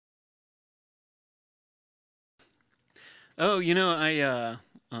Oh,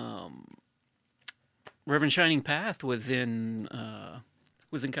 Reverend Shining Path was in Yeah,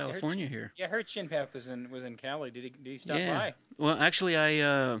 California here. yeah, her Chin Path was in Cali. Did he stop Yeah. by? Well, actually,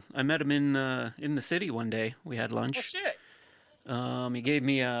 I met him in the city one day. We had Oh lunch. shit! He gave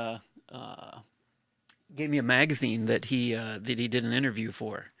me a magazine that he did an interview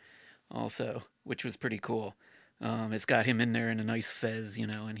for, also, which was pretty cool. It's got him in there in a nice fez,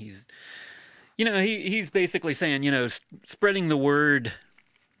 and he's basically saying, spreading the word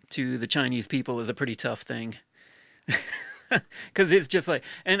to the Chinese people is a pretty tough thing. Because it's just like,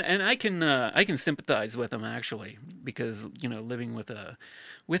 and I can sympathize with him actually, because living with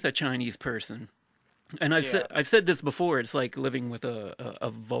a Chinese person, and Yeah. I've said this before. It's like living with a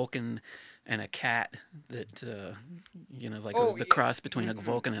Vulcan and a cat that like Oh, the yeah. cross between a Hmm.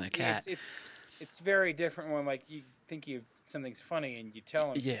 Vulcan and a Yeah. cat. It's very different when like you think something's funny and you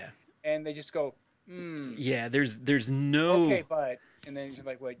tell them, Yeah, and they just go, "Hmm, yeah. There's no. okay, but," and then you're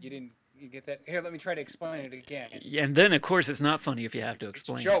like, "What? You get that? Here, let me try to explain it again." Yeah, and then of course it's not funny if you have to It's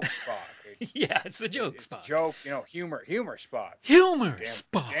a explain it. joke, Spock. Yeah, it's a joke It's a spot. joke, humor, Spock. Humor, Damn,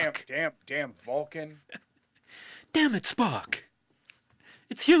 Spock. damn Vulcan. Damn it, Spock.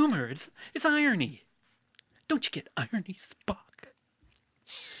 It's humor. It's irony. Don't you get irony, Spock?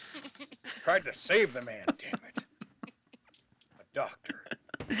 Tried to save the man, damn it. A doctor.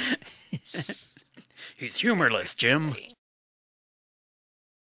 He's humorless, That's Jim. silly.